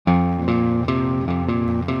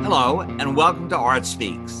Hello, and welcome to Art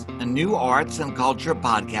Speaks, a new arts and culture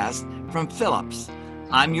podcast from Phillips.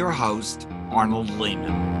 I'm your host, Arnold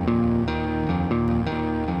Lehman.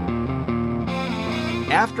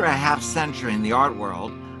 After a half century in the art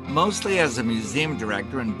world, mostly as a museum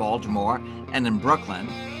director in Baltimore and in Brooklyn,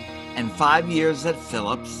 and 5 years at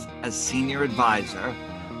Phillips as senior advisor,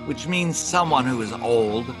 which means someone who is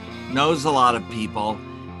old, knows a lot of people,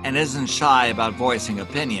 and isn't shy about voicing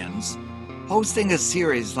opinions, hosting a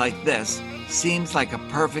series like this seems like a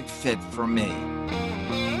perfect fit for me.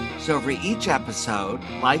 So for each episode,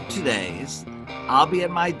 like today's, I'll be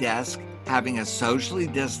at my desk having a socially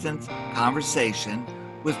distant conversation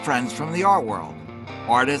with friends from the art world,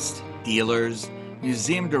 artists, dealers,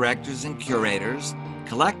 museum directors and curators,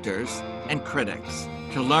 collectors, and critics,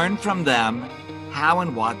 to learn from them how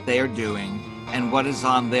and what they are doing and what is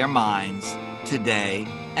on their minds today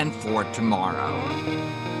and for tomorrow.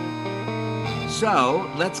 So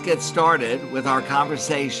let's get started with our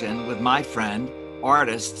conversation with my friend,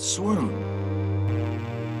 artist Swoon.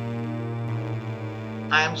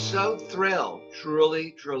 I am so thrilled,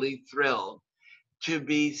 truly thrilled to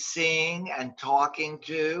be seeing and talking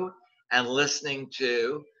to and listening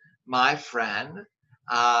to my friend,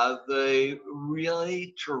 the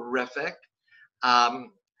really terrific, I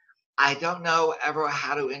don't know ever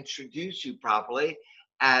how to introduce you properly,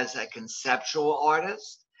 as a conceptual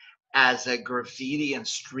artist, as a graffiti and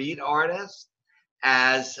street artist,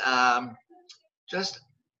 as just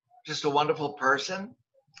a wonderful person,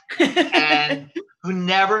 and who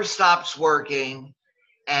never stops working,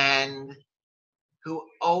 and who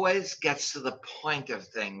always gets to the point of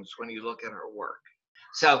things when you look at her work.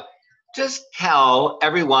 So just tell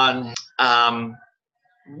everyone,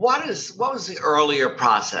 what was the earlier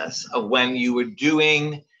process of when you were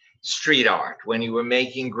doing street art, when you were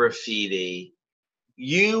making graffiti?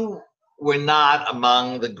 You were not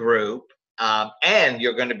among the group, and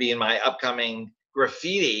you're going to be in my upcoming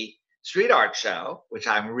graffiti street art show, which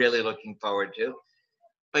I'm really looking forward to.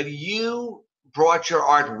 But you brought your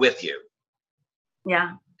art with you,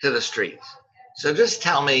 to the streets. So just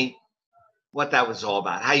tell me what that was all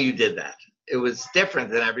about, how you did that. It was different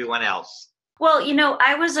than everyone else. Well,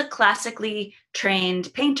 I was a classically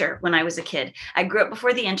trained painter when I was a kid. I grew up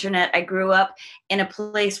before the internet. I grew up in a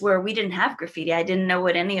place where we didn't have graffiti. I didn't know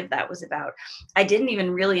what any of that was about. I didn't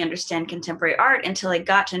even really understand contemporary art until I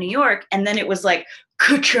got to New York. And then it was like,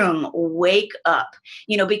 ka-chung, wake up,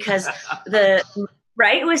 because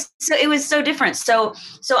right. It was so different. So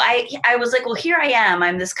I was like, well, here I am.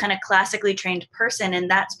 I'm this kind of classically trained person, and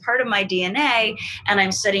that's part of my DNA. And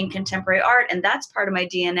I'm studying contemporary art, and that's part of my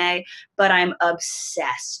DNA. But I'm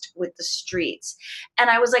obsessed with the streets. And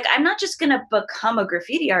I was like, I'm not just going to become a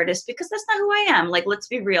graffiti artist, because that's not who I am. Like, let's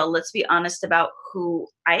be real. Let's be honest about who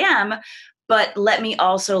I am. But let me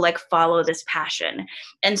also follow this passion.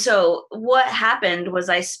 And so what happened was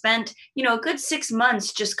I spent, a good 6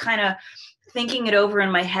 months just kind of thinking it over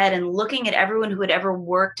in my head and looking at everyone who had ever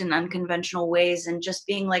worked in unconventional ways and just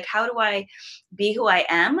being like, how do I be who I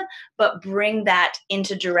am, but bring that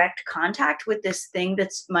into direct contact with this thing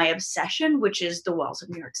that's my obsession, which is the walls of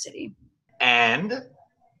New York City. And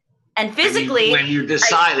physically, when you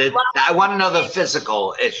decided, I want to know the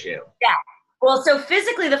physical issue. Yeah. Well, so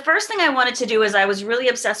physically, the first thing I wanted to do is I was really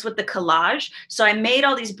obsessed with the collage. So I made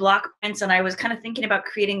all these block prints, and I was kind of thinking about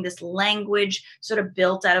creating this language sort of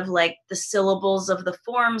built out of the syllables of the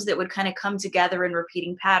forms that would kind of come together in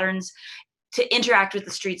repeating patterns to interact with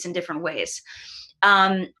the streets in different ways.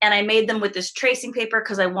 And I made them with this tracing paper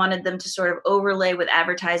because I wanted them to sort of overlay with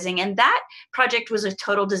advertising. And that project was a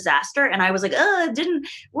total disaster. And I was like, oh, it didn't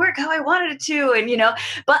work how I wanted it to. And,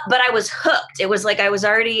 but I was hooked. It was like I was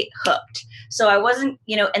already hooked. So I wasn't,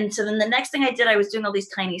 and so then the next thing I did, I was doing all these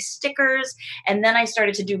tiny stickers. And then I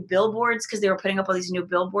started to do billboards because they were putting up all these new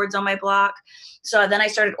billboards on my block. So then I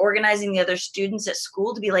started organizing the other students at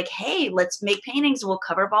school to be like, hey, let's make paintings. We'll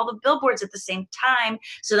cover up all the billboards at the same time.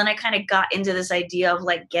 So then I kind of got into this idea of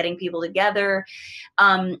getting people together.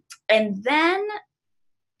 And then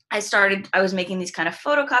I was making these kind of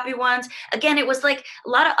photocopy ones. Again, it was a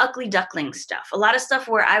lot of ugly duckling stuff, a lot of stuff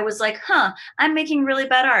where I was like, I'm making really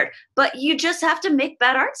bad art. But you just have to make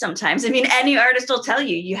bad art sometimes. I mean, any artist will tell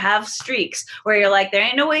you, you have streaks where you're like, there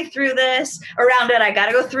ain't no way through this, around it, I got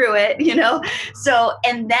to go through it, So,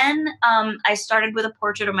 and then I started with a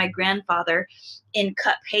portrait of my grandfather in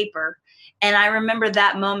cut paper. And I remember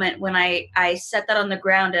that moment when I set that on the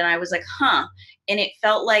ground and I was like, huh. And it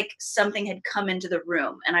felt like something had come into the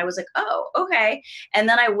room. And I was like, oh, okay. And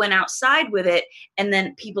then I went outside with it. And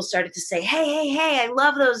then people started to say, hey, I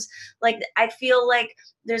love those. Like, I feel like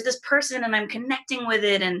there's this person and I'm connecting with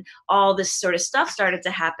it. And all this sort of stuff started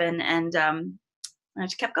to happen. And I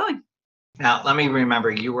just kept going. Now, let me remember,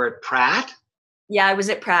 you were at Pratt? Yeah, I was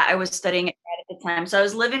at Pratt. I was studying at Pratt at the time. So I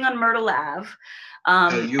was living on Myrtle Ave.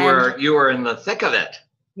 So And you were in the thick of it.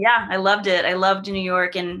 yeah, I loved it. I loved New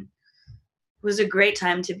York, and it was a great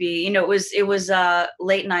time to be. It was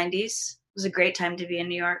late 90s. It was a great time to be in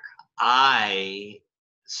New York. I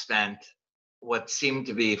spent what seemed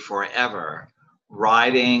to be forever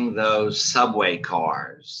riding those subway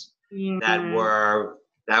cars that Mm,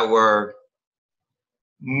 were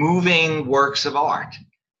moving works of art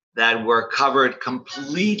that were covered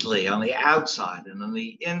completely on the outside and on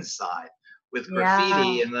the inside with yeah,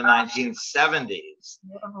 graffiti in the 1970s.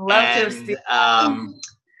 I'd love to have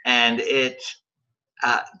And seen that. it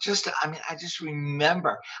just, I mean, I just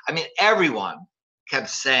remember, I mean, everyone kept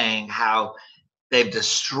saying how they've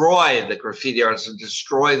destroyed the graffiti artists and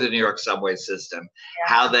destroyed the New York subway system,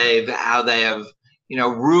 Yeah. how they have, you know,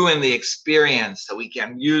 ruined the experience so we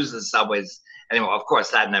can use the subways anymore. Of course,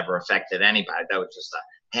 that never affected anybody. That was just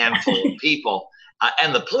a handful of people,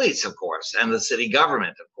 and the police, of course, and the city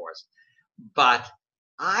government, of course. But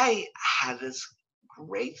I had this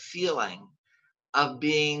great feeling of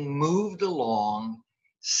being moved along,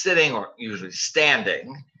 sitting or usually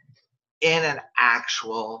standing in an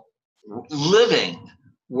actual living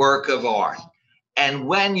work of art. And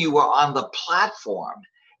when you were on the platform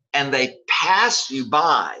and they passed you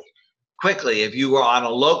by quickly, if you were on a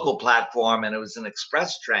local platform and it was an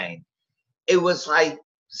express train, it was like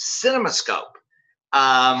cinemascope,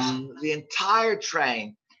 the entire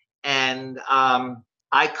train. And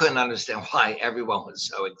I couldn't understand why everyone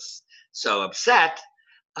was so upset.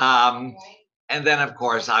 Um, and then, of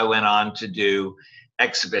course, I went on to do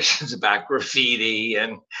exhibitions about graffiti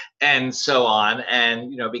and so on,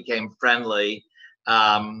 and became friendly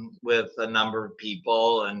with a number of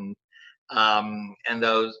people, and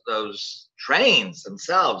those trains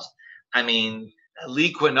themselves. I mean,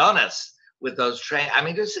 Lee Quinones with those trains. I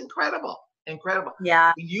mean, it's incredible, incredible.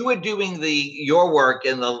 Yeah. You were doing your work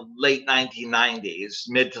in the late 1990s,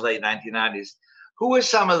 mid to late 1990s. Who were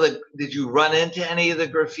some of did you run into any of the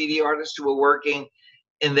graffiti artists who were working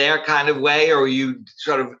in their kind of way, or were you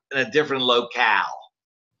sort of in a different locale?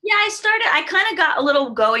 Yeah, I kind of got a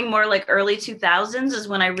little going more like early 2000s is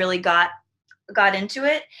when I really got into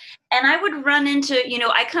it. And I would run into,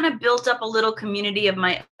 I kind of built up a little community of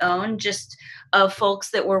my own, just of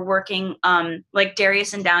folks that were working, like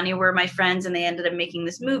Darius and Downey were my friends, and they ended up making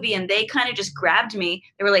this movie, and they kind of just grabbed me.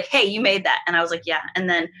 They were like, hey, you made that. And I was like, yeah. And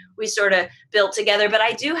then we sort of built together. But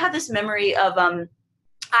I do have this memory of,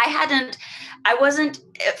 I wasn't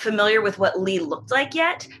familiar with what Lee looked like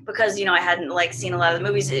yet, because I hadn't like seen a lot of the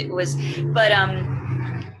movies. It was,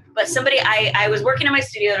 but somebody, I was working in my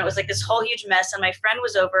studio, and it was like this whole huge mess, and my friend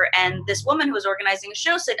was over, and this woman who was organizing a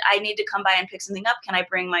show said, I need to come by and pick something up. Can I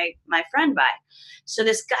bring my friend by? So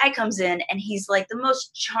this guy comes in, and he's like the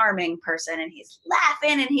most charming person, and he's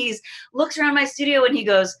laughing, and he's looks around my studio, and he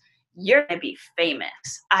goes, you're gonna be famous.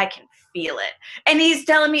 I can feel it. And he's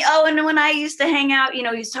telling me, oh, and when I used to hang out,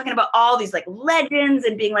 he's talking about all these like legends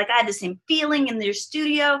and being like, I had the same feeling in their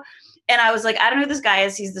studio. And I was like, I don't know who this guy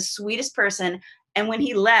is. He's the sweetest person. And when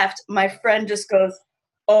he left, my friend just goes,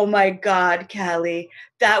 oh my God, Callie,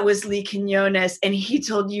 that was Lee Quinones, and he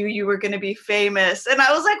told you were going to be famous. And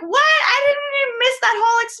I was like, what? I didn't even miss that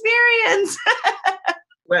whole experience.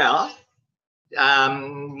 Well,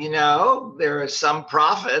 there are some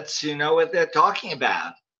prophets who know what they're talking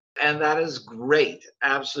about. And that is great.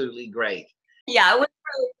 Absolutely great. Yeah, it was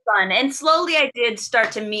really fun. And slowly I did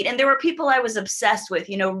start to meet, and there were people I was obsessed with,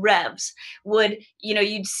 Revs would,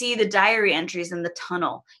 you'd see the diary entries in the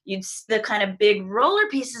tunnel. You'd see the kind of big roller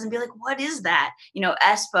pieces and be like, what is that?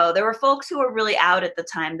 Espo. There were folks who were really out at the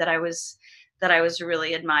time that I was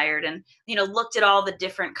really admired, and, looked at all the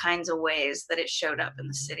different kinds of ways that it showed up in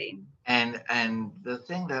the city. And the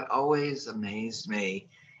thing that always amazed me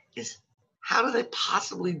is, how do they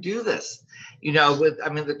possibly do this?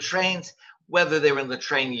 The trains, whether they were in the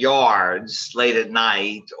train yards late at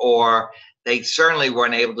night, or they certainly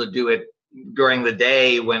weren't able to do it during the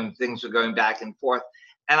day when things were going back and forth.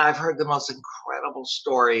 And I've heard the most incredible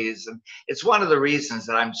stories. And it's one of the reasons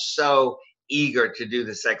that I'm so eager to do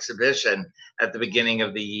this exhibition at the beginning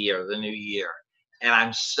of the year, the new year. And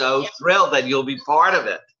I'm so thrilled that you'll be part of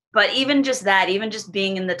it. But even just that, even just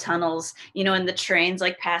being in the tunnels, you know, and the trains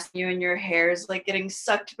like passing you and your hair is like getting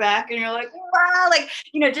sucked back and you're like, wow, like,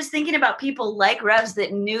 you know, just thinking about people like Revs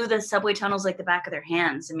that knew the subway tunnels like the back of their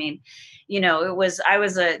hands. I mean, you know, I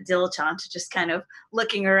was a dilettante just kind of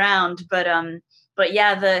looking around, but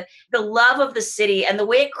yeah, the love of the city and the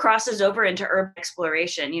way it crosses over into urban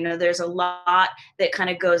exploration, you know, there's a lot that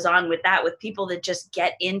kind of goes on with that, with people that just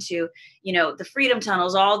get into, you know, the freedom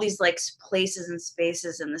tunnels, all these like places and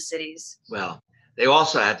spaces in the cities. Well, they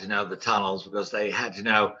also had to know the tunnels because they had to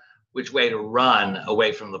know which way to run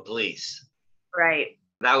away from the police. Right.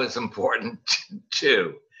 That was important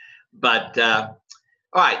too. But all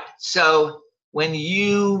right, so when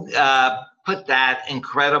you put that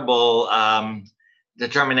incredible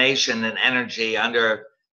determination and energy under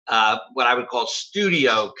what I would call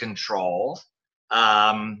studio control,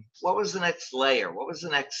 what was the next layer? What was the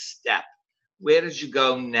next step? Where did you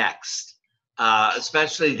go next?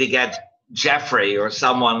 Especially to get Jeffrey or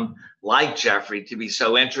someone like Jeffrey to be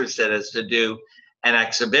so interested as to do an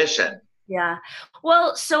exhibition. Yeah.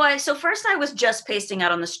 Well, so first I was just pasting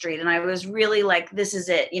out on the street and I was really like, this is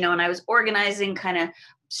it, you know, and I was organizing kind of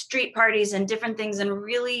street parties and different things and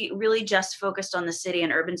really, really just focused on the city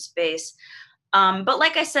and urban space. But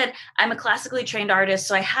like I said, I'm a classically trained artist,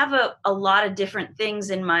 so I have a lot of different things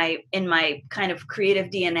in my kind of creative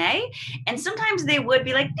DNA. And sometimes they would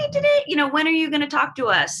be like, you know, when are you going to talk to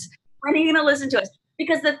us? When are you going to listen to us?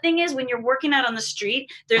 Because the thing is, when you're working out on the street,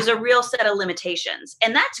 there's a real set of limitations,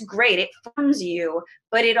 and that's great. It forms you,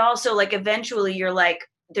 but it also like eventually you're like,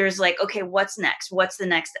 there's like, okay, what's next? What's the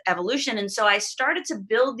next evolution? And so I started to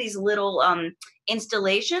build these little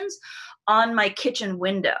installations on my kitchen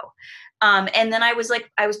window. And then I was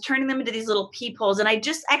turning them into these little peepholes. And I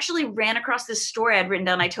just actually ran across this story I'd written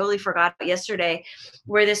down. I totally forgot yesterday,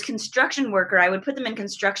 where this construction worker, I would put them in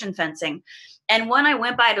construction fencing. And one I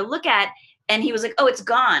went by to look at, and he was like, oh, it's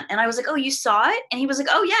gone. And I was like, oh, you saw it? And he was like,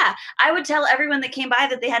 oh, yeah. I would tell everyone that came by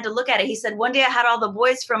that they had to look at it. He said, one day I had all the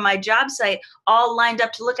boys from my job site all lined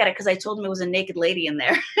up to look at it because I told them it was a naked lady in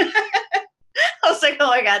there. I was like, oh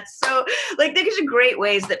my God. So like there's great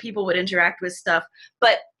ways that people would interact with stuff.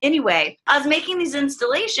 But anyway, I was making these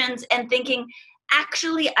installations and thinking,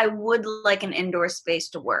 actually, I would like an indoor space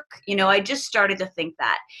to work. You know, I just started to think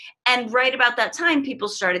that. And right about that time, people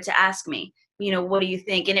started to ask me, you know, what do you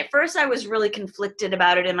think? And at first I was really conflicted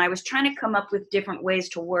about it. And I was trying to come up with different ways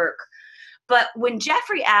to work. But when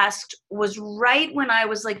Jeffrey asked was right when I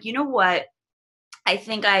was like, you know what? I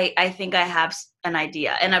think I have an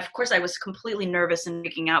idea. And of course I was completely nervous and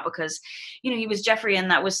freaking out because, you know, he was Jeffrey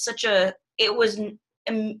and that was it was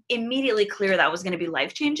immediately clear that was going to be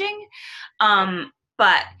life-changing.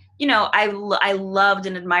 But you know, I loved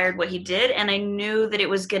and admired what he did. And I knew that it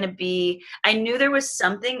was going to be, I knew there was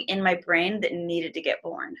something in my brain that needed to get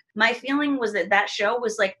born. My feeling was that show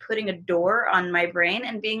was like putting a door on my brain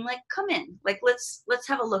and being like, come in, like, let's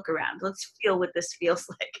have a look around. Let's feel what this feels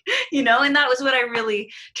like, you know? And that was what I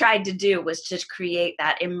really tried to do, was to create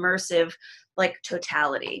that immersive, like,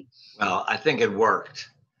 totality. Well, I think it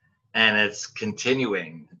worked, and it's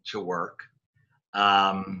continuing to work.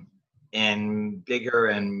 In bigger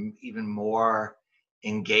and even more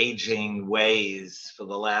engaging ways for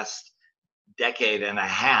the last decade and a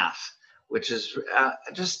half, which is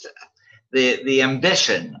just the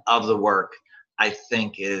ambition of the work, I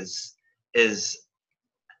think is as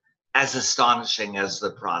astonishing as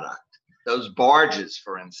the product. Those barges,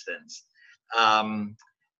 for instance,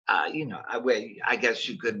 you know, I guess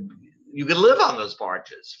you could live on those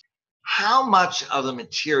barges. How much of the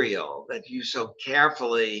material that you so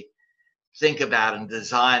carefully think about and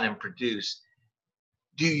design and produce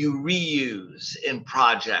do you reuse in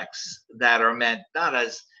projects that are meant not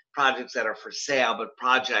as projects that are for sale, but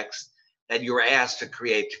projects that you're asked to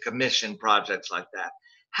create, to commission projects like that?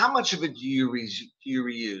 How much of it do you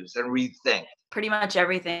reuse and rethink? Pretty much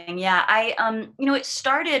everything. Yeah. You know,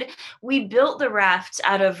 we built the rafts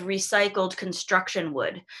out of recycled construction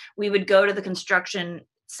wood. We would go to the construction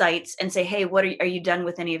sites and say, hey, what are you done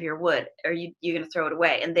with any of your wood? Are you going to throw it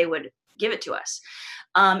away? And they would give it to us.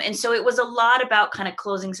 And so it was a lot about kind of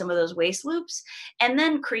closing some of those waste loops. And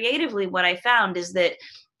then creatively, what I found is that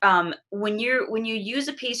when you use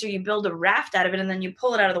a piece or you build a raft out of it and then you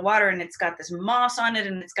pull it out of the water and it's got this moss on it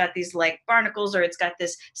and it's got these like barnacles or it's got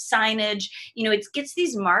this signage, you know, it gets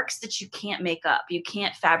these marks that you can't make up. You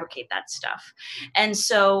can't fabricate that stuff. And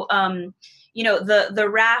so, you know, the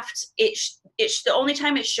raft, it the only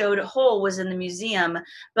time it showed whole was in the museum.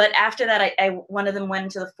 But after that, one of them went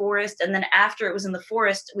into the forest, and then after it was in the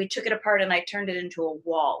forest, we took it apart and I turned it into a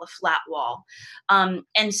wall, a flat wall.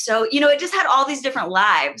 And so, it just had all these different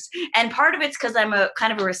lives. And part of it's because I'm a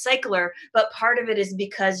kind of a recycler, but part of it is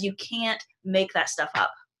because you can't make that stuff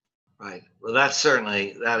up. Right. Well, that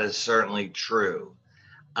is certainly true.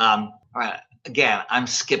 All right. Again, I'm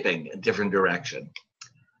skipping a different direction.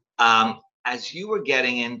 As you were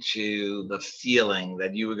getting into the feeling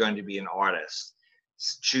that you were going to be an artist,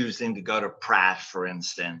 choosing to go to Pratt, for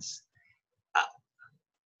instance,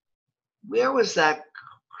 where was that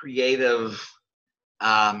creative,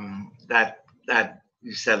 that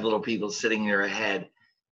you said little people sitting in your head?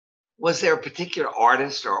 Was there a particular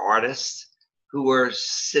artist or artists who were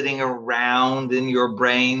sitting around in your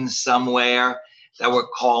brain somewhere that were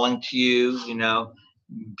calling to you,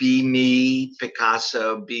 be me,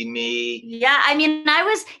 Picasso, be me? Yeah, I mean,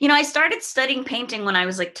 I started studying painting when I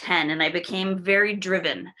was like 10, and I became very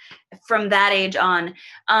driven from that age on.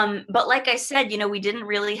 But like I said, we didn't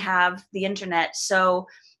really have the internet. So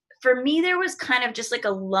for me, there was kind of just like a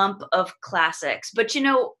lump of classics. But,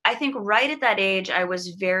 I think right at that age, I was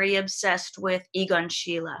very obsessed with Egon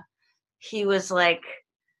Schiele. He was like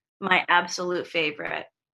my absolute favorite.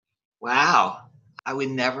 Wow. I would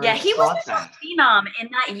never Yeah, have he was thought the most that. phenom in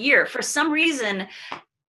that year. For some reason,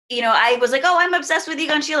 I was like, oh, I'm obsessed with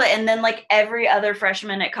Egon Schiele. And then like every other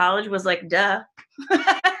freshman at college was like, duh.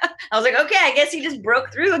 I was like, okay, I guess he just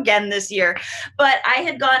broke through again this year. But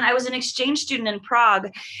I was an exchange student in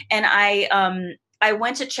Prague, and I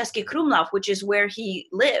went to Český Krumlov, which is where he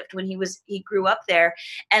lived when he grew up there.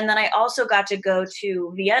 And then I also got to go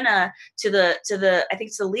to Vienna to the I think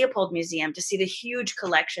it's the Leopold Museum to see the huge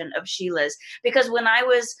collection of Schiele's, because when I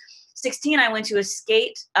was 16, I went to a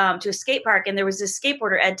skate park, and there was this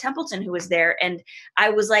skateboarder, Ed Templeton, who was there. And I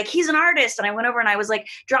was like, he's an artist. And I went over and I was like,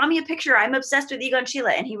 draw me a picture. I'm obsessed with Egon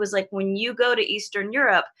Schiele. And he was like, when you go to Eastern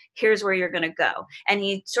Europe, here's where you're going to go. And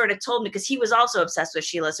he sort of told me, because he was also obsessed with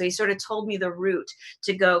Schiele. So he sort of told me the route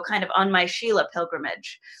to go kind of on my Schiele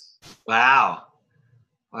pilgrimage. Wow.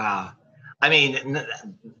 Wow. I mean,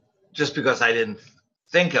 just because I didn't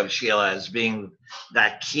think of Schiele as being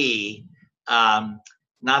that key,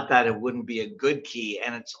 not that it wouldn't be a good key.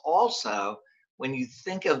 And it's also, when you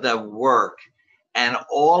think of the work and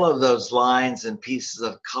all of those lines and pieces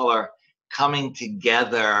of color coming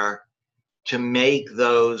together to make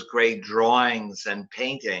those great drawings and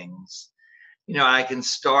paintings, I can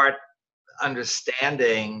start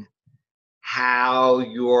understanding how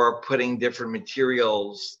you're putting different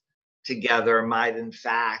materials together might in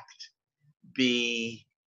fact be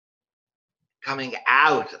coming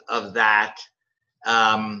out of that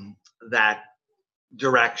that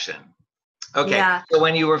direction. Okay. Yeah. So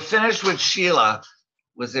when you were finished with Schiele,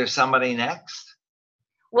 was there somebody next?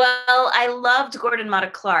 Well, I loved Gordon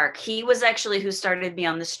Matta Clark. He was actually who started me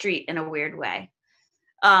on the street in a weird way.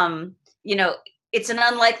 It's an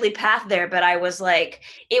unlikely path there, but I went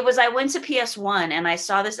to PS1 and I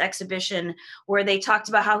saw this exhibition where they talked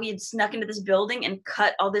about how he had snuck into this building and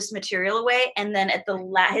cut all this material away. And then at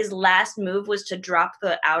his last move was to drop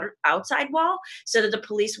the outside wall so that the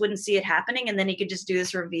police wouldn't see it happening. And then he could just do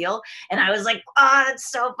this reveal. And I was like, oh,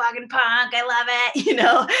 that's so fucking punk. I love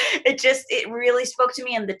it. It really spoke to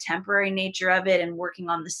me, and the temporary nature of it and working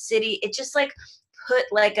on the city. It just like put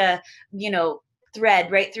like a,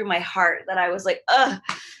 thread right through my heart that I was like, ugh.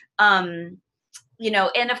 And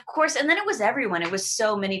of course, and then it was everyone. It was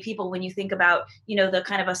so many people. When you think about, the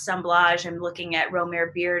kind of assemblage, I'm looking at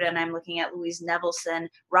Romare Bearden, and I'm looking at Louise Nevelson,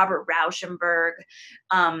 Robert Rauschenberg,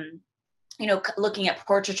 looking at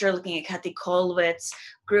portraiture, looking at Kathy Kollwitz,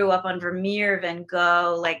 grew up on Vermeer, Van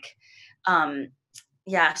Gogh,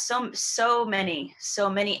 so many.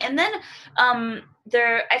 And then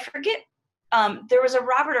I forget, there was a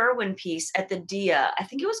Robert Irwin piece at the Dia. I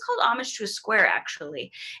think it was called Homage to a Square,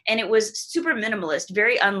 actually. And it was super minimalist,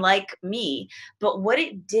 very unlike me. But what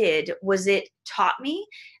it did was it taught me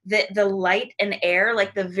that the light and air,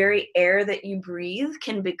 like the very air that you breathe,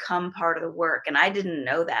 can become part of the work. And I didn't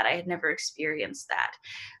know that. I had never experienced that.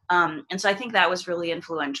 And so I think that was really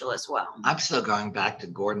influential as well. I'm still going back to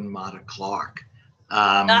Gordon Matta Clark.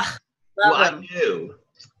 Love who him. I knew.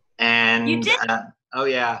 And you did? Oh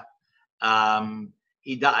yeah.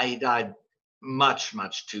 He died much,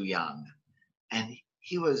 much too young. And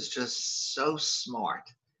he was just so smart.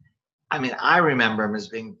 I mean, I remember him as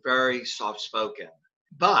being very soft-spoken,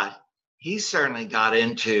 but he certainly got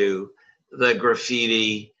into the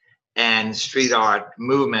graffiti and street art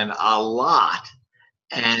movement a lot,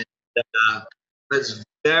 and was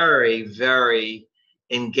very, very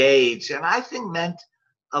engaged, and I think meant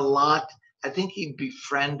a lot I think he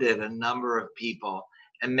befriended a number of people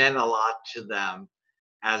and meant a lot to them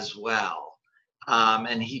as well.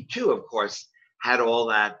 And he too, of course, had all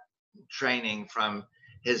that training from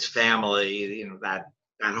his family, that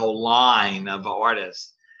whole line of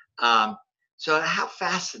artists. Um, so how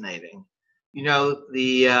fascinating, you know,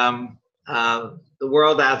 the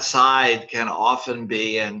world outside can often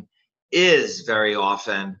be and is very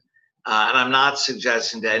often, and I'm not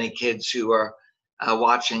suggesting to any kids who are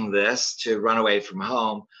watching this to run away from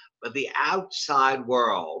home, but the outside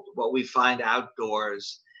world, what we find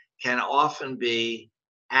outdoors, can often be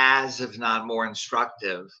as, if not more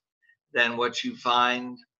instructive than what you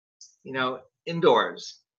find,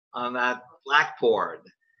 indoors on that blackboard.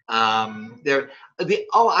 I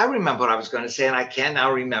remember what I was going to say, and I can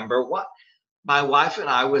now remember what my wife and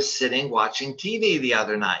I was sitting watching TV the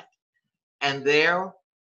other night, and there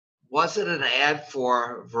was it an ad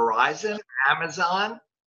for Verizon, Amazon,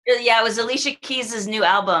 Yeah, it was Alicia Keys' new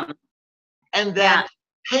album. and then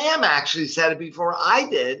Pam actually said it before I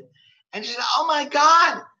did, and she said, "Oh my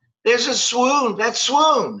God, there's a Swoon. That's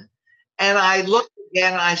Swoon." And I looked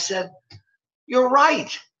again and I said, "You're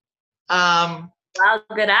right." Wow,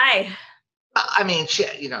 good eye. I mean, she,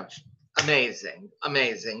 amazing,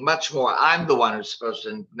 amazing, much more. I'm the one who's supposed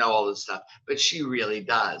to know all this stuff, but she really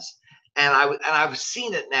does. And I've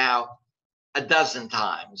seen it now a dozen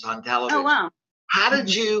times on television. Oh, wow. How did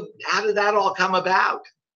that all come about?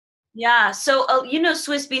 Yeah. So,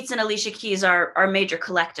 Swiss Beats and Alicia Keys are major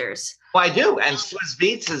collectors. Oh, I do. And Swiss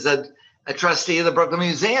Beats is a trustee of the Brooklyn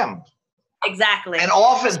Museum. Exactly. And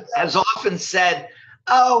has often said,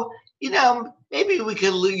 "Oh, maybe we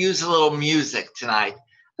could use a little music tonight."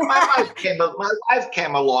 My wife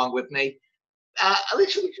came along with me.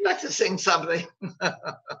 Alicia, would you like to sing something?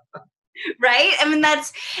 Right? I mean,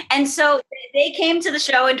 and so they came to the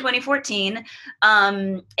show in 2014.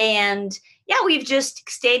 And yeah, we've just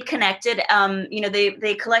stayed connected.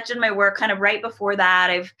 They collected my work kind of right before that.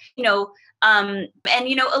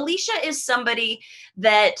 Alicia is somebody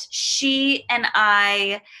that she and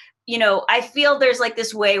I feel there's like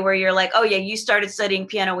this way where you're like, oh yeah, you started studying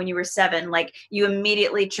piano when you were 7. Like you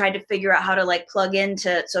immediately tried to figure out how to like plug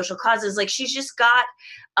into social causes. Like she's just got,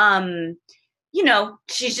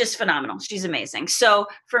 she's just phenomenal. She's amazing. So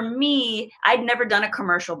for me, I'd never done a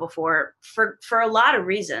commercial before for a lot of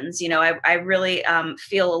reasons. I really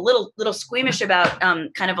feel a little squeamish about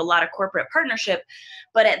kind of a lot of corporate partnership.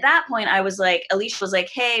 But at that point, I was like, Alicia was like,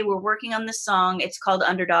 hey, we're working on this song. It's called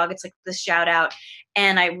Underdog. It's like the shout out.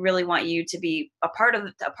 And I really want you to be a part of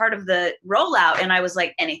the rollout. And I was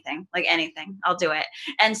like, anything, I'll do it.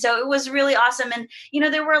 And so it was really awesome. And,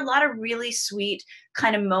 there were a lot of really sweet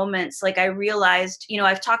kind of moments. Like I realized,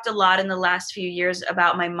 I've talked a lot in the last few years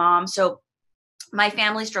about my mom. So my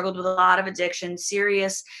family struggled with a lot of addiction,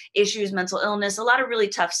 serious issues, mental illness, a lot of really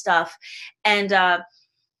tough stuff.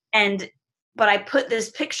 But I put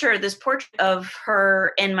this portrait of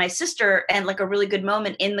her and my sister and like a really good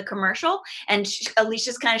moment in the commercial. And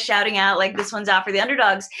Alicia's kind of shouting out like, this one's out for the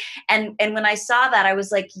underdogs. And when I saw that, I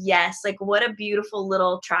was like, yes, like what a beautiful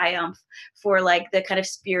little triumph for like the kind of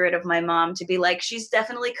spirit of my mom to be like, she's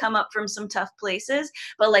definitely come up from some tough places,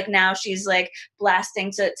 but like now she's like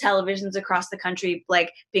blasting to televisions across the country,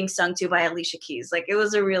 like being sung to by Alicia Keys. Like it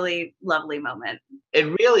was a really lovely moment.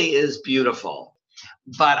 It really is beautiful.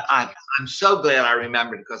 But I'm so glad I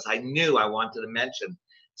remembered because I knew I wanted to mention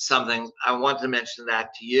something. I wanted to mention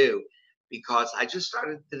that to you because I just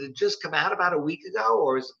started. Did it just come out about a week ago,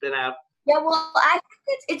 or has it been out? Yeah, well, I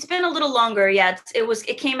think it's been a little longer. Yeah,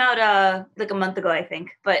 it came out like a month ago, I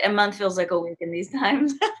think. But a month feels like a week in these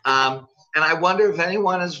times. And I wonder if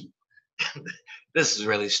anyone is. This is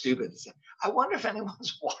really stupid. I wonder if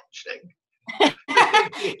anyone's watching. Yeah,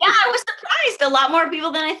 I was surprised. A lot more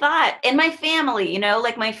people than I thought. And my family,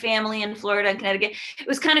 like my family in Florida and Connecticut, it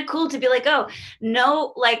was kind of cool to be like, oh,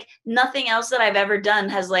 no, like nothing else that I've ever done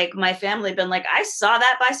has like my family been like, I saw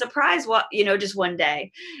that by surprise, just one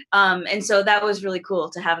day. And so that was really cool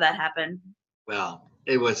to have that happen. Well,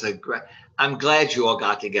 it was I'm glad you all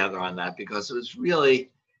got together on that because it was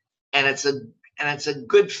really, and it's a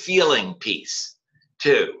good feeling piece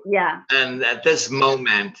too. Yeah. And at this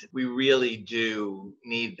moment, we really do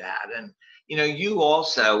need that. And, you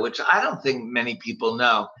also, which I don't think many people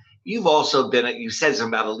know, you've also you said something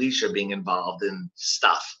about Alicia being involved in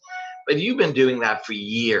stuff, but you've been doing that for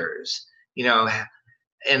years,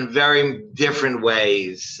 in very different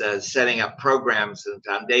ways, setting up programs and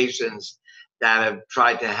foundations that have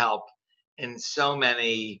tried to help in so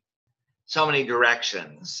many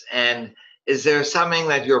directions. And is there something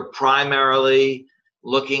that you're primarily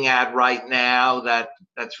looking at right now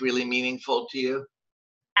that's really meaningful to you?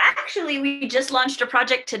 Actually, we just launched a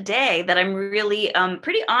project today that I'm really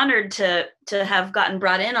pretty honored to have gotten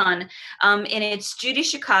brought in on. And it's Judy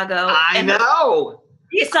Chicago. I And her, know.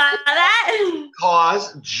 you saw that?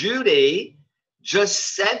 Because Judy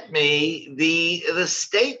just sent me the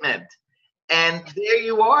statement. And there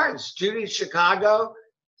you are. It's Judy Chicago,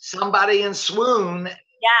 somebody in Swoon.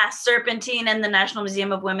 Yeah, Serpentine and the National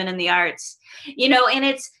Museum of Women in the Arts. And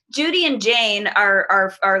it's Judy and Jane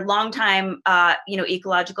are longtime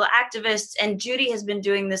ecological activists, and Judy has been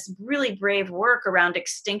doing this really brave work around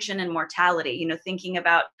extinction and mortality, thinking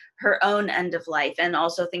about her own end of life and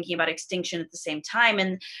also thinking about extinction at the same time,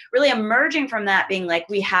 and really emerging from that being like,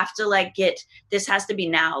 we have to this has to be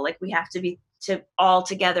now, like we have to be to all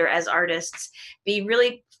together as artists be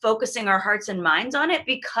really focusing our hearts and minds on it,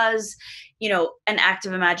 because an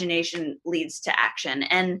active imagination leads to action.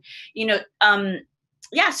 And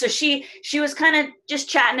so she was kind of just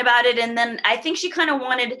chatting about it, and then I think she kind of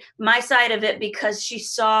wanted my side of it because she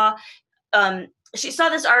saw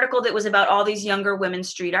this article that was about all these younger women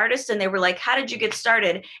street artists, and they were like, how did you get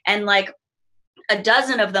started? And like a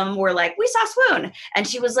dozen of them were like, we saw Swoon. And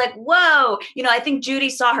she was like, whoa. I think Judy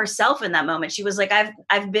saw herself in that moment. She was like,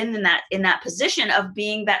 I've been in that position of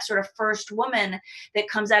being that sort of first woman that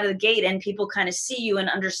comes out of the gate, and people kind of see you and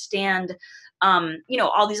understand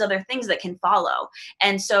all these other things that can follow.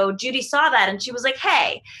 And so Judy saw that, and she was like,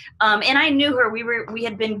 hey, and I knew her. We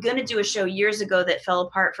had been going to do a show years ago that fell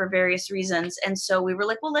apart for various reasons. And so we were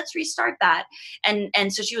like, well, let's restart that.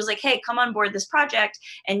 And so she was like, hey, come on board this project,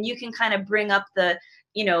 and you can kind of bring up the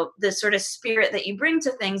sort of spirit that you bring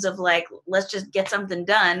to things of like, let's just get something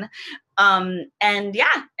done. And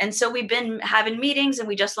so we've been having meetings, and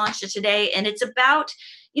we just launched it today, and it's about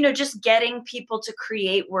just getting people to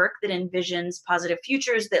create work that envisions positive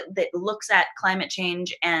futures, that looks at climate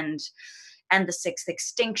change and the sixth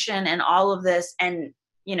extinction and all of this, and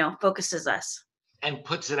focuses us And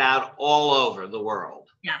puts it out all over the world.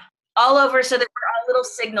 Yeah, all over, so that we're all little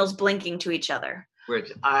signals blinking to each other.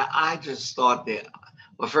 Which I just thought that,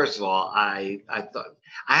 well, first of all, I thought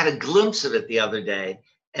I had a glimpse of it the other day,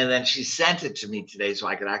 and then she sent it to me today so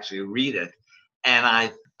I could actually read it. And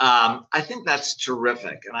I think that's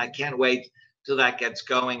terrific, and I can't wait till that gets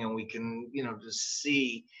going and we can, just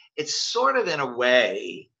see. It's sort of in a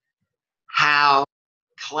way how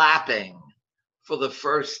clapping for the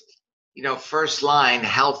first line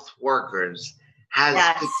health workers has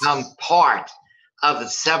become part of the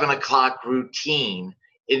 7 o'clock routine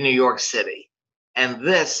in New York City. And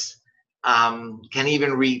this can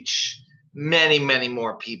even reach many, many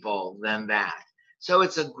more people than that. So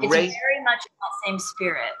it's very much in that same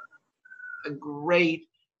spirit. A great,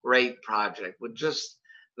 great project with just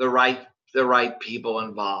the right people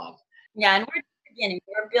involved. Yeah, and we're beginning.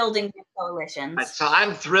 We're building coalitions. So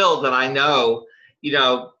I'm thrilled that I know,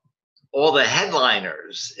 all the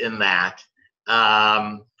headliners in that.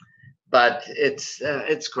 But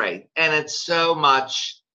it's great, and it's so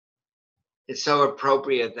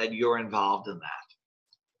appropriate that you're involved in that.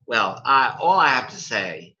 Well, all I have to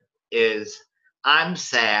say is I'm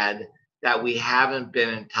sad that we haven't been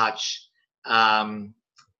in touch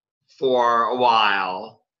for a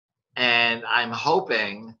while, and I'm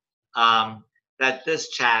hoping that this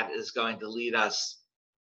chat is going to lead us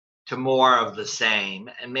to more of the same,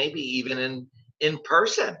 and maybe even in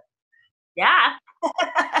person. Yeah.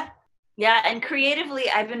 Yeah, and creatively,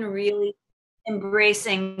 I've been really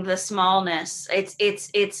embracing the smallness.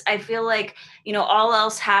 It's I feel like, all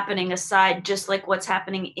else happening aside, just like what's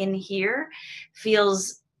happening in here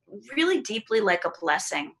feels really deeply like a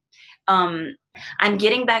blessing. I'm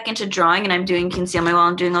getting back into drawing, and you can see on my wall,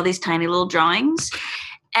 I'm doing all these tiny little drawings.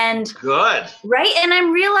 And good. Right. And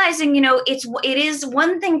I'm realizing, it is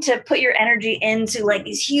one thing to put your energy into like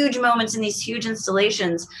these huge moments and these huge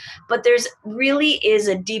installations, but there's really is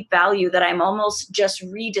a deep value that I'm almost just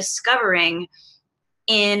rediscovering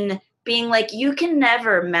in being like, you can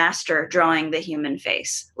never master drawing the human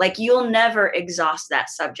face. Like, you'll never exhaust that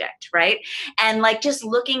subject, right? And like, just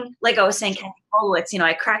looking, like I was saying, Kathy Kolowitz,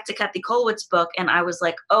 I cracked a Kathy Kolowitz book, and I was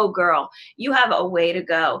like, oh girl, you have a way to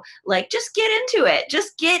go. Like, just get into it.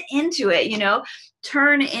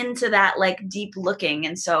 Turn into that like deep looking.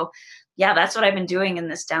 And so, yeah, that's what I've been doing in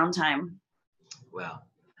this downtime. Well,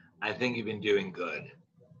 I think you've been doing good.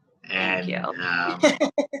 Thank you.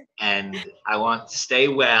 And I want to stay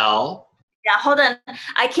well. Yeah, hold on.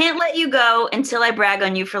 I can't let you go until I brag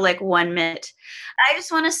on you for like 1 minute. I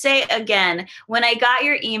just want to say again, when I got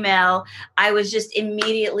your email, I was just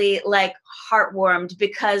immediately like heartwarmed,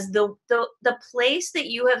 because the place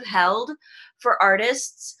that you have held for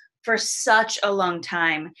artists for such a long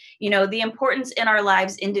time. You know, the importance in our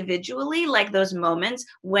lives individually, like those moments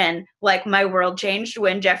when, like, my world changed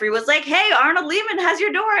when Jeffrey was like, "Hey, Arnold Lehman has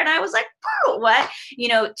your door," and I was like, "What?" You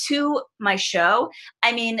know, to my show.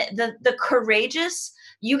 I mean, the courageous.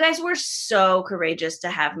 You guys were so courageous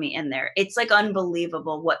to have me in there. It's like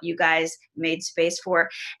unbelievable what you guys made space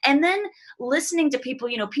for. And then listening to people,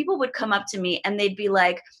 you know, people would come up to me and they'd be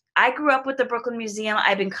like, I grew up with the Brooklyn Museum.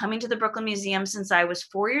 I've been coming to the Brooklyn Museum since I was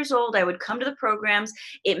 4 years old. I would come to the programs.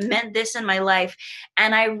 It meant this in my life.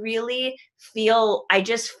 And I really I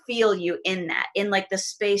just feel you in that, in like the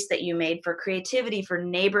space that you made for creativity, for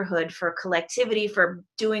neighborhood, for collectivity, for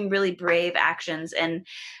doing really brave actions. And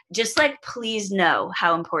just like, please know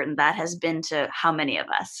how important that has been to how many of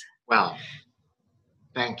us. Well,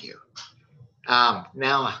 thank you.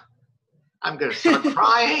 Now I'm going to start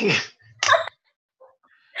crying.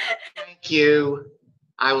 Thank you.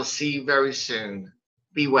 I will see you very soon.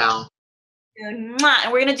 Be well. Mwah.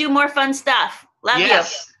 And we're going to do more fun stuff. Love you.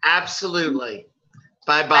 Yes, absolutely.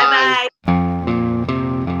 Bye-bye. Bye-bye.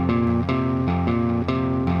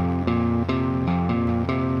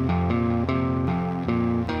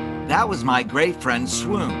 That was my great friend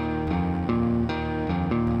Swoon.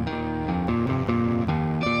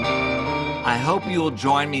 I hope you will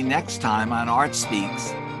join me next time on Art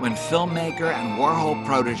Speaks, when filmmaker and Warhol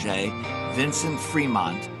protege Vincent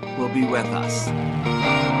Fremont will be with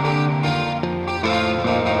us.